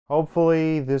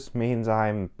Hopefully this means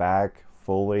I'm back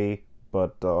fully,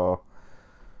 but you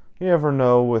never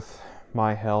know with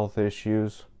my health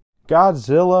issues.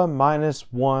 Godzilla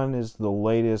Minus One is the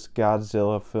latest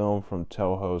Godzilla film from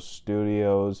Toho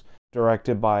Studios,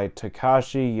 directed by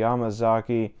Takashi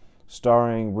Yamazaki,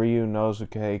 starring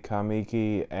Ryunosuke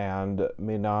Kamiki and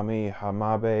Minami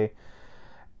Hamabe.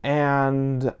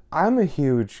 And I'm a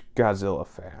huge Godzilla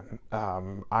fan.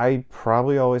 I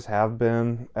probably always have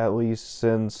been, at least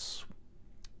since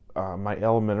my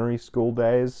elementary school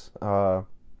days. I've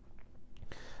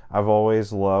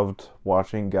always loved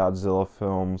watching Godzilla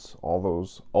films, all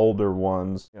those older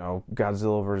ones. You know,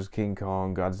 Godzilla vs. King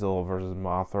Kong, Godzilla vs.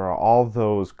 Mothra, all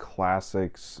those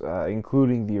classics,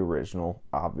 including the original,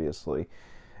 obviously.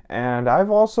 And I've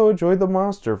also enjoyed the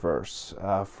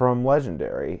MonsterVerse from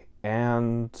Legendary.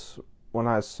 And when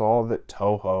I saw that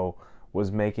Toho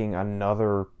was making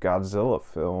another Godzilla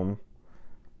film,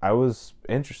 I was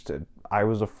interested. I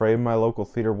was afraid my local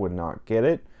theater would not get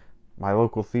it. My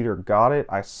local theater got it.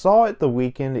 I saw it the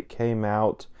weekend it came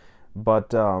out,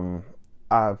 but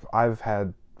I've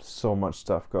had so much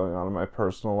stuff going on in my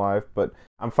personal life, but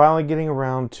I'm finally getting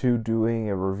around to doing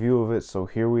a review of it, so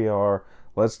here we are.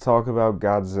 Let's talk about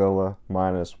Godzilla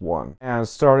Minus One. And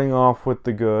starting off with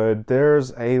the good,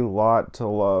 there's a lot to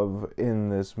love in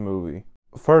this movie.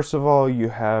 First of all, you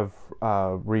have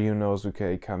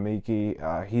Ryunosuke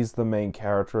Kamiki. He's the main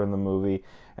character in the movie,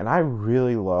 and I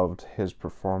really loved his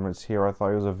performance here. I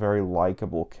thought he was a very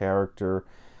likable character,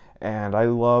 and I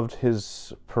loved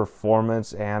his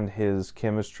performance and his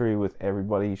chemistry with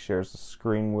everybody he shares the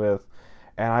screen with.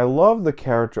 And I love the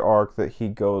character arc that he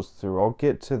goes through. I'll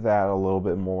get to that a little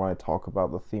bit more when I talk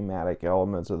about the thematic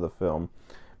elements of the film.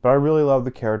 But I really love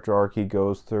the character arc he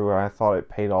goes through, and I thought it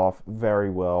paid off very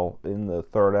well in the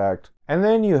third act. And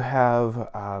then you have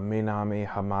Minami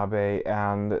Hamabe,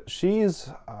 and she's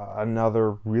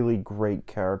another really great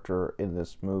character in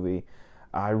this movie.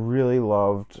 I really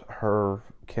loved her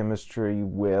chemistry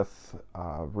with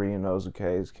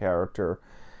Ryunosuke's character,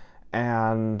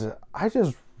 and I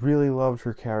just really loved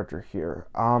her character here.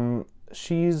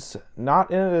 She's not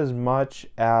in it as much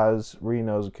as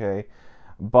Ryunosuke,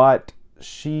 but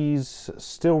she's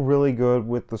still really good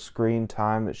with the screen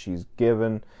time that she's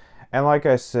given. And like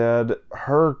I said,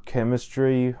 her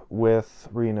chemistry with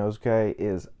Ryunosuke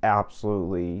is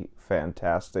absolutely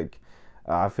fantastic.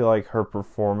 I feel like her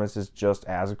performance is just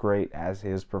as great as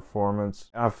his performance.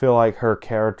 I feel like her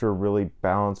character really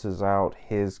balances out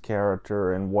his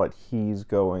character and what he's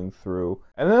going through.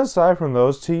 And then aside from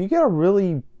those two, you get a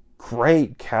really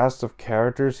great cast of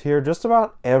characters here. Just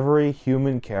about every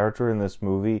human character in this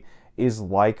movie is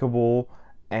likable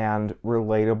and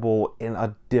relatable in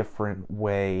a different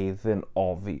way than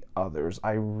all the others.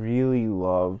 I really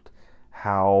loved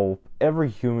how every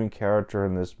human character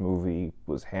in this movie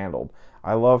was handled.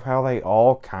 I love how they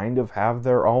all kind of have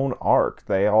their own arc.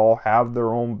 They all have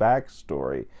their own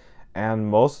backstory. And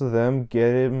most of them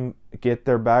get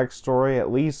their backstory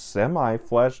at least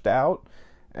semi-fleshed out.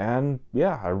 And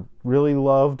yeah, I really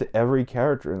loved every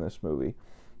character in this movie.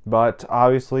 But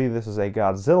obviously this is a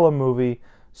Godzilla movie,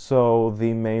 so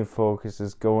the main focus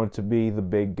is going to be the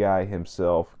big guy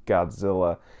himself,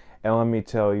 Godzilla. And let me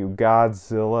tell you,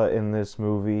 Godzilla in this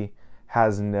movie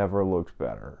has never looked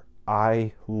better.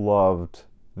 I loved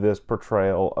this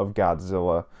portrayal of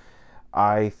Godzilla.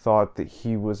 I thought that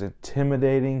he was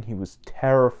intimidating, he was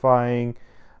terrifying.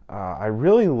 I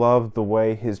really loved the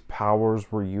way his powers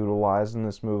were utilized in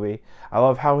this movie. I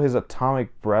love how his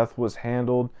atomic breath was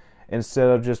handled. Instead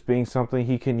of just being something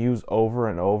he can use over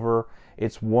and over,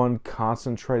 it's one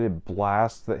concentrated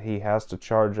blast that he has to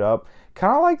charge up.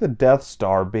 Kind of like the Death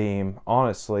Star beam,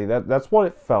 honestly. That's what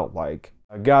it felt like.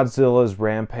 Godzilla's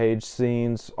rampage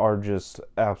scenes are just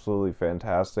absolutely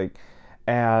fantastic.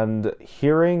 And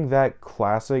hearing that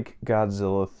classic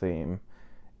Godzilla theme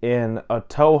in a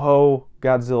Toho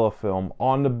Godzilla film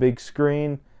on the big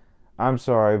screen, I'm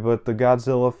sorry, but the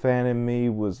Godzilla fan in me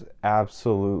was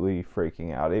absolutely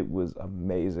freaking out. It was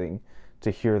amazing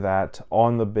to hear that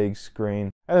on the big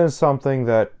screen. And it's something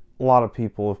that a lot of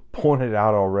people have pointed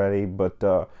out already, but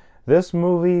this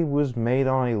movie was made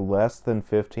on a less than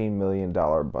 $15 million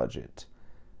budget.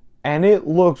 And it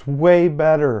looks way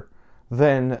better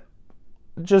than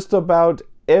just about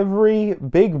every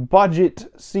big budget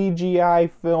CGI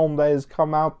film that has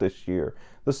come out this year.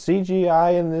 The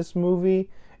CGI in this movie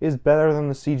is better than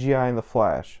the CGI in The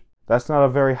Flash. That's not a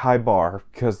very high bar,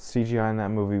 because the CGI in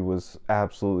that movie was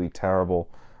absolutely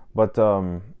terrible. But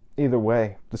either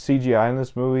way, the CGI in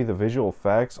this movie, the visual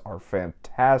effects are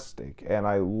fantastic, and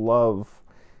I love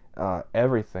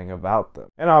everything about them.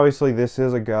 And obviously this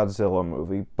is a Godzilla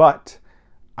movie, but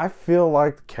I feel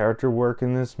like the character work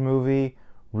in this movie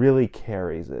really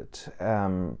carries it.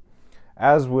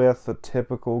 As with a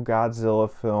typical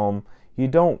Godzilla film, you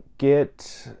don't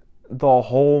get the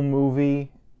whole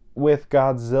movie with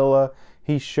Godzilla.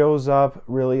 He shows up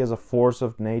really as a force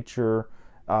of nature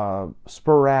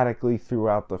sporadically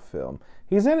throughout the film.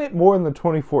 He's in it more than the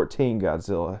 2014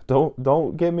 Godzilla.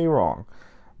 Don't get me wrong,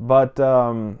 but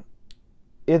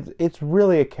it's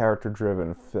really a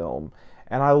character-driven film,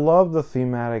 and I love the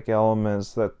thematic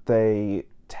elements that they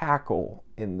tackle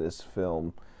in this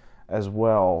film as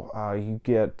well. You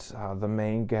get the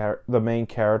main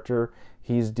character.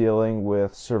 He's dealing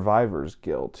with survivor's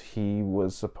guilt. He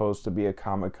was supposed to be a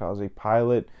kamikaze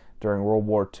pilot during World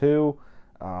War II.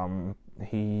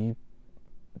 He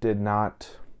did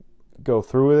not go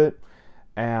through with it,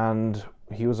 and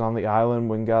he was on the island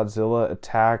when Godzilla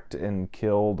attacked and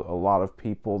killed a lot of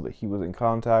people that he was in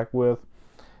contact with.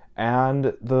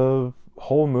 And the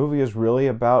whole movie is really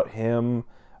about him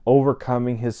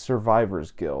overcoming his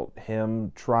survivor's guilt,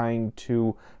 him trying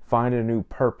to find a new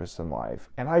purpose in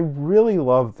life. And I really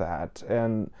love that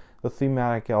and the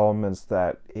thematic elements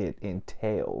that it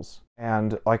entails.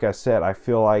 And like I said, I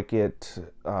feel like it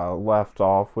left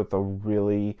off with a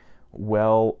really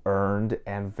well-earned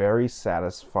and very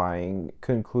satisfying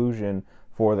conclusion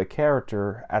for the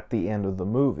character at the end of the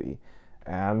movie,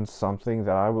 and something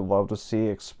that I would love to see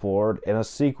explored in a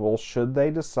sequel should they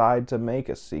decide to make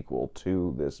a sequel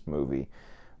to this movie.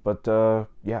 But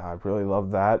yeah, I really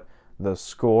love that. The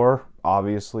score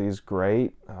obviously is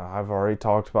great. I've already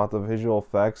talked about the visual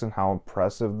effects and how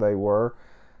impressive they were.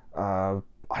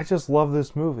 I just love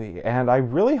this movie, and I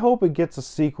really hope it gets a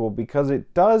sequel because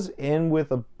it does end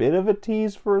with a bit of a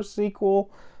tease for a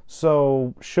sequel.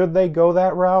 So should they go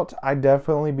that route, I'd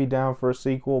definitely be down for a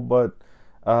sequel. But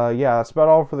yeah, that's about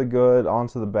all for the good. On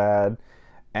to the bad,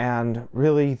 and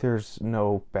really, there's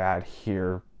no bad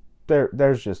here.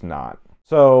 There's just not.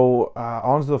 So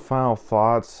on to the final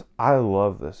thoughts. I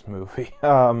love this movie.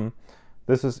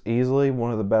 This is easily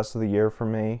one of the best of the year for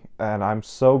me, and I'm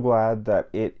so glad that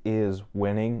it is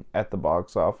winning at the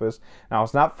box office. Now,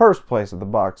 it's not first place at the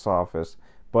box office,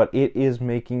 but it is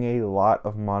making a lot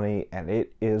of money, and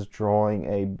it is drawing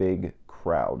a big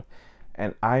crowd.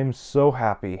 And I'm so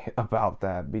happy about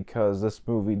that because this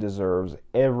movie deserves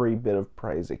every bit of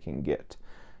praise it can get.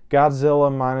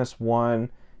 Godzilla Minus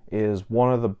One is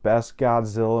one of the best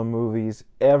Godzilla movies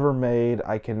ever made.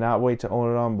 I cannot wait to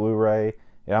own it on Blu-ray.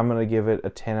 And I'm going to give it a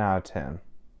 10 out of 10.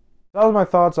 That was my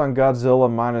thoughts on Godzilla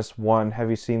Minus One. Have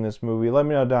you seen this movie? Let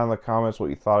me know down in the comments what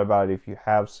you thought about it if you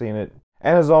have seen it.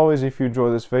 And as always, if you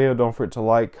enjoyed this video, don't forget to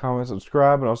like, comment,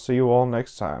 subscribe, and I'll see you all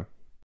next time.